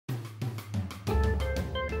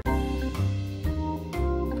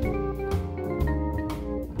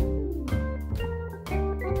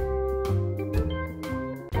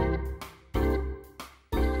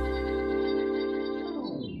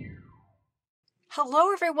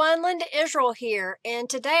Hello everyone, Linda Israel here, and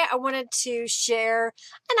today I wanted to share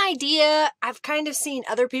an idea. I've kind of seen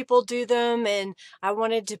other people do them and I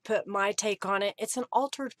wanted to put my take on it. It's an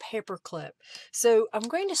altered paperclip. So I'm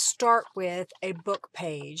going to start with a book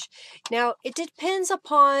page. Now it depends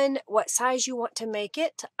upon what size you want to make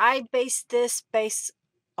it. I based this based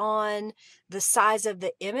on the size of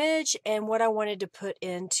the image and what I wanted to put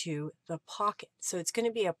into the pocket. So it's going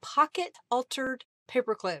to be a pocket altered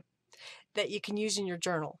paperclip that you can use in your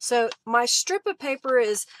journal. So my strip of paper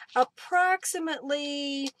is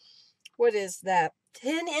approximately, what is that,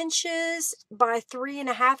 10 inches by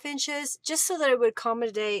 3.5 inches, just so that it would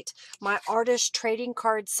accommodate my artist trading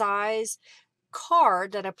card size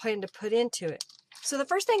card that I plan to put into it. So the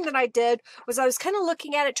first thing that I did was I was kind of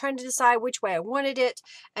looking at it, trying to decide which way I wanted it,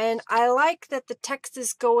 and I like that the text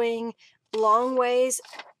is going long ways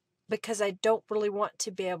because I don't really want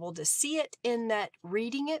to be able to see it in that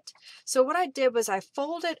reading it. So what I did was I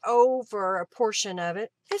folded over a portion of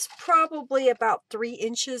it. It's probably about 3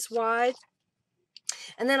 inches wide.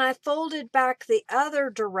 And then I folded back the other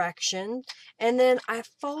direction. And then I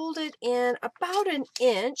folded in about 1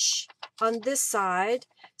 inch on this side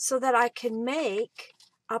so that I can make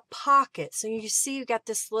a pocket. So you see you've got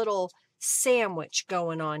this little sandwich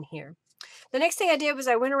going on here. The next thing I did was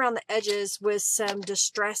I went around the edges with some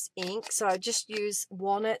distress ink. So I just used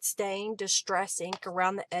walnut stain distress ink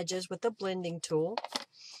around the edges with the blending tool.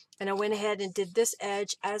 And I went ahead and did this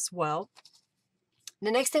edge as well. The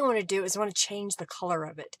next thing I want to do is I want to change the color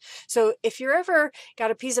of it. So if you're ever got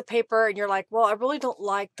a piece of paper and you're like, well, I really don't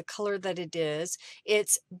like the color that it is.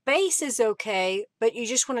 Its base is okay, but you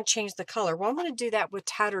just want to change the color. Well, I'm going to do that with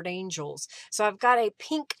Tattered Angels. So I've got a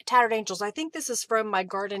pink Tattered Angels. I think this is from my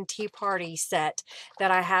Garden Tea Party set that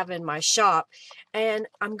I have in my shop. And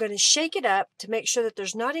I'm going to shake it up to make sure that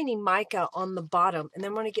there's not any mica on the bottom. And then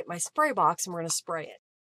I'm going to get my spray box and we're going to spray it.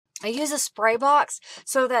 I use a spray box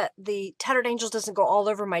so that the Tattered Angels doesn't go all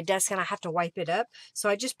over my desk and I have to wipe it up. So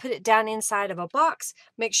I just put it down inside of a box,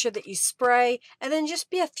 make sure that you spray, and then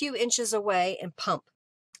just be a few inches away and pump.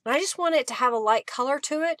 And I just want it to have a light color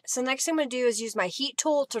to it. So next thing I'm going to do is use my heat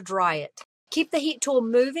tool to dry it. Keep the heat tool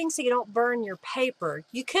moving so you don't burn your paper.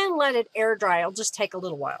 You can let it air dry. It'll just take a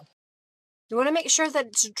little while. You want to make sure that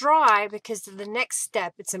it's dry because the next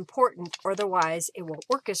step, it's important, otherwise it won't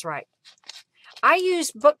work as right. I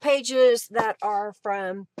use book pages that are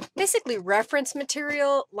from basically reference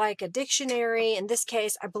material, like a dictionary. In this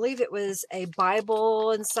case, I believe it was a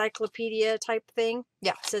Bible encyclopedia type thing.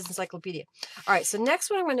 Yeah, it says encyclopedia. All right, so next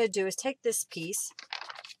what I'm going to do is take this piece,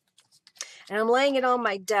 and I'm laying it on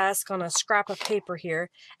my desk on a scrap of paper here,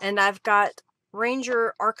 and I've got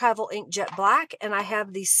Ranger Archival Ink Jet Black, and I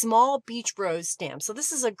have these small beach rose stamps. So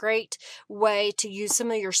this is a great way to use some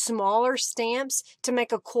of your smaller stamps to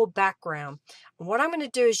make a cool background. What I'm going to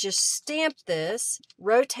do is just stamp this,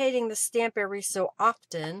 rotating the stamp every so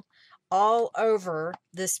often all over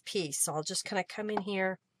this piece. So I'll just kind of come in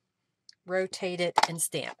here, rotate it, and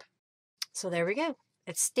stamp. So there we go.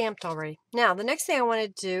 It's stamped already. Now, the next thing I want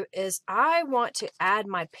to do is I want to add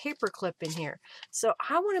my paper clip in here. So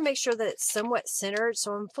I want to make sure that it's somewhat centered.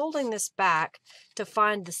 So I'm folding this back to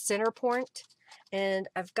find the center point. And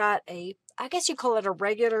I've got a, I guess you call it a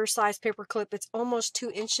regular size paper clip. It's almost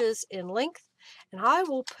 2 inches in length. And I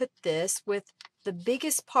will put this with the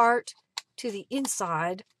biggest part to the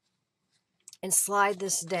inside and slide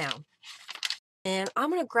this down. And I'm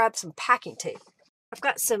going to grab some packing tape. I've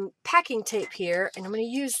got some packing tape here, and I'm going to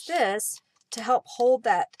use this to help hold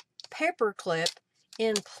that paper clip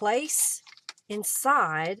in place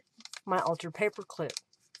inside my altered paper clip.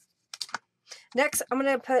 Next, I'm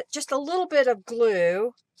going to put just a little bit of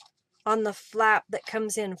glue on the flap that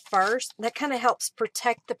comes in first. That kind of helps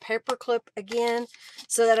protect the paper clip again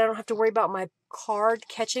so that I don't have to worry about my card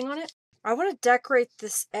catching on it. I want to decorate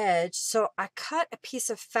this edge, so I cut a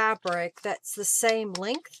piece of fabric that's the same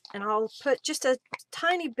length, and I'll put just a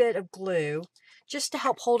tiny bit of glue just to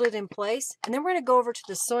help hold it in place. And then we're going to go over to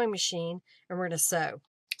the sewing machine and we're going to sew.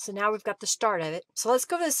 So now we've got the start of it. So let's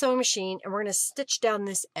go to the sewing machine and we're going to stitch down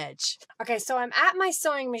this edge. Okay, so I'm at my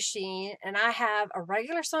sewing machine and I have a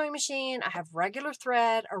regular sewing machine. I have regular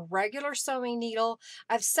thread, a regular sewing needle.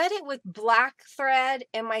 I've set it with black thread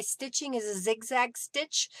and my stitching is a zigzag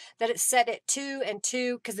stitch that it's set at 2 and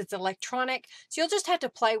 2 because it's electronic. So you'll just have to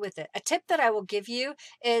play with it. A tip that I will give you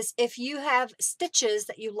is if you have stitches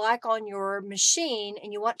that you like on your machine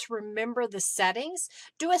and you want to remember the settings,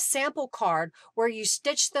 do a sample card where you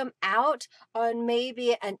stitch them out on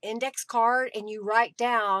maybe an index card and you write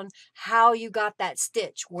down how you got that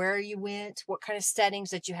stitch, where you went, what kind of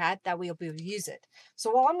settings that you had. That way you'll be able to use it. So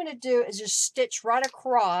what I'm going to do is just stitch right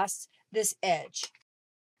across this edge.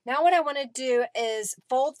 Now what I want to do is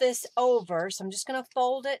fold this over. So I'm just going to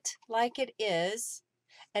fold it like it is.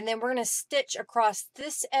 And then we're going to stitch across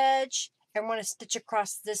this edge and we're going to stitch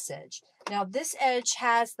across this edge. Now this edge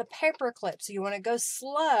has the paper clip, so you want to go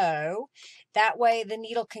slow. That way the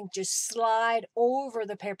needle can just slide over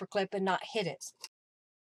the paper clip and not hit it.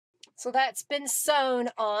 So that's been sewn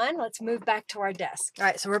on. Let's move back to our desk. All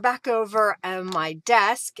right, so we're back over on my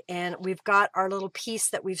desk and we've got our little piece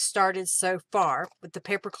that we've started so far with the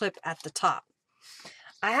paper clip at the top.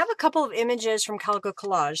 I have a couple of images from Calico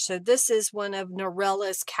Collage. So this is one of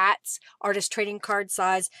Norella's Cat's artist trading card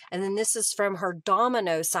size, and then this is from her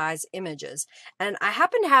domino size images. And I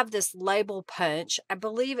happen to have this label punch. I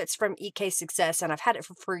believe it's from EK Success, and I've had it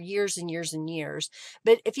for years and years and years.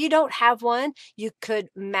 But if you don't have one, you could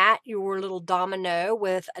mat your little domino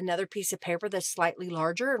with another piece of paper that's slightly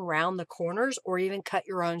larger and round the corners, or even cut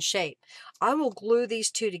your own shape. I will glue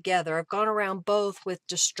these two together. I've gone around both with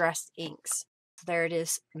distressed inks. There it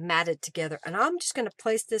is, matted together. And I'm just going to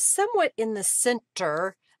place this somewhat in the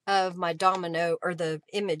center of my domino, or the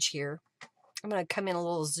image here. I'm going to come in a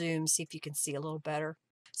little zoom, see if you can see a little better.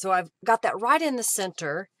 So I've got that right in the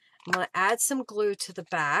center. I'm going to add some glue to the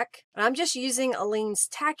back. And I'm just using Aleene's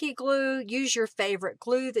tacky glue. Use your favorite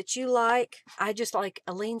glue that you like. I just like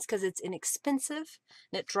Aleene's because it's inexpensive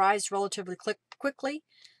and it dries relatively quickly.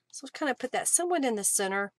 So I'll kind of put that somewhat in the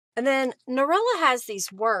center. And then Norella has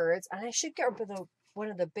these words, and I should get one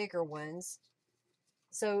of the bigger ones.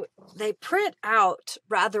 So they print out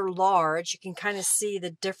rather large. You can kind of see the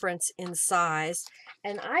difference in size.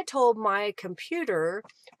 And I told my computer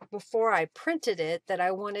before I printed it that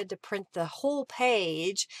I wanted to print the whole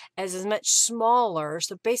page as much smaller.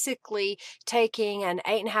 So basically taking an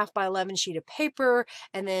 8.5 by 11 sheet of paper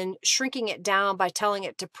and then shrinking it down by telling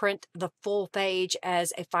it to print the full page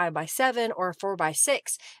as a 5 by 7 or a 4 by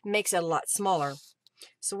 6 makes it a lot smaller.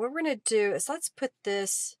 So what we're going to do is let's put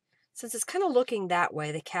this, since it's kind of looking that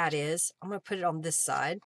way, the cat is, I'm going to put it on this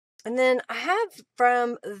side. And then I have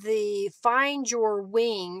from the Find Your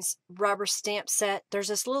Wings rubber stamp set, there's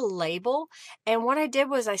this little label. And what I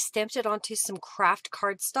did was I stamped it onto some craft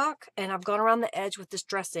cardstock, and I've gone around the edge with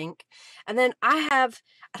distress ink. And then I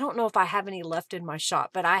don't know if I have any left in my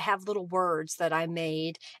shop, but I have little words that I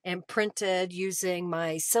made and printed using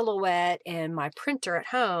my Silhouette and my printer at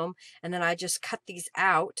home. And then I just cut these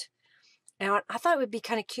out. And I thought it would be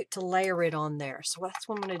kind of cute to layer it on there. So that's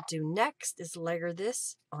what I'm going to do next, is layer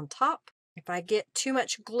this on top. If I get too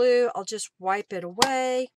much glue, I'll just wipe it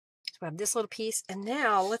away. So I have this little piece. And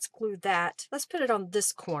now let's glue that. Let's put it on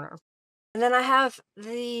this corner. And then I have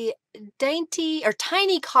the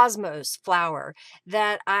Tiny Cosmos flower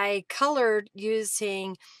that I colored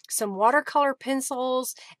using some watercolor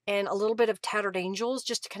pencils and a little bit of Tattered Angels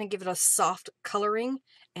just to kind of give it a soft coloring.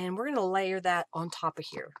 And we're going to layer that on top of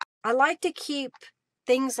here. I like to keep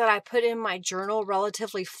things that I put in my journal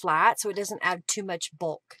relatively flat so it doesn't add too much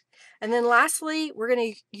bulk. And then lastly, we're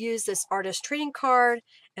going to use this artist trading card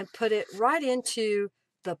and put it right into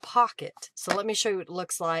the pocket. So let me show you what it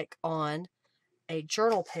looks like on a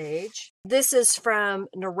journal page. This is from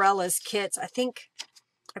Norella's kits. I think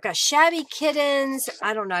I've got Shabby Kittens.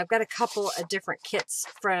 I don't know. I've got a couple of different kits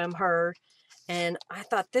from her. And I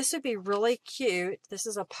thought this would be really cute. This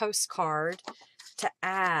is a postcard to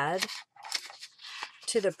add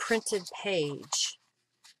to the printed page.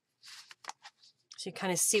 So you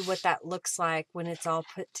kind of see what that looks like when it's all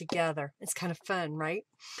put together. It's kind of fun, right?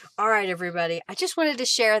 All right, everybody. I just wanted to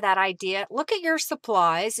share that idea. Look at your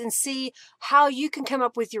supplies and see how you can come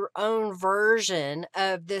up with your own version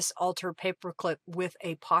of this altered paperclip with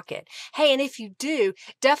a pocket. Hey, and if you do,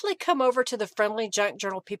 definitely come over to the Friendly Junk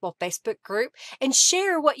Journal People Facebook group and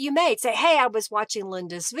share what you made. Say, hey, I was watching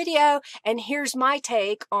Linda's video, and here's my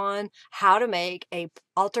take on how to make a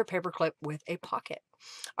altered paperclip with a pocket.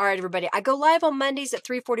 All right, everybody. I go live on Mondays at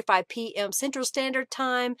 3:45 p.m. Central Standard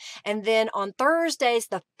Time. And then on Thursdays,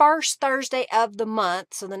 the first Thursday of the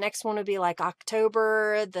month. So the next one would be like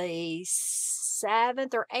October the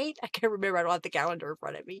 7th or 8th. I can't remember. I don't have the calendar in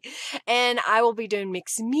front of me. And I will be doing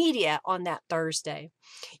mixed media on that Thursday.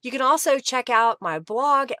 You can also check out my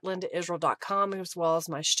blog at lindaisrael.com as well as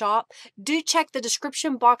my shop. Do check the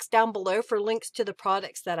description box down below for links to the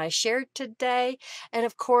products that I shared today. And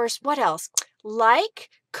of course, what else? Like,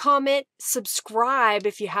 comment, subscribe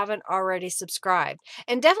if you haven't already subscribed.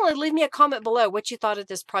 And definitely leave me a comment below what you thought of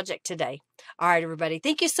this project today. All right, everybody.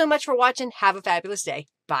 Thank you so much for watching. Have a fabulous day.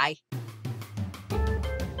 Bye.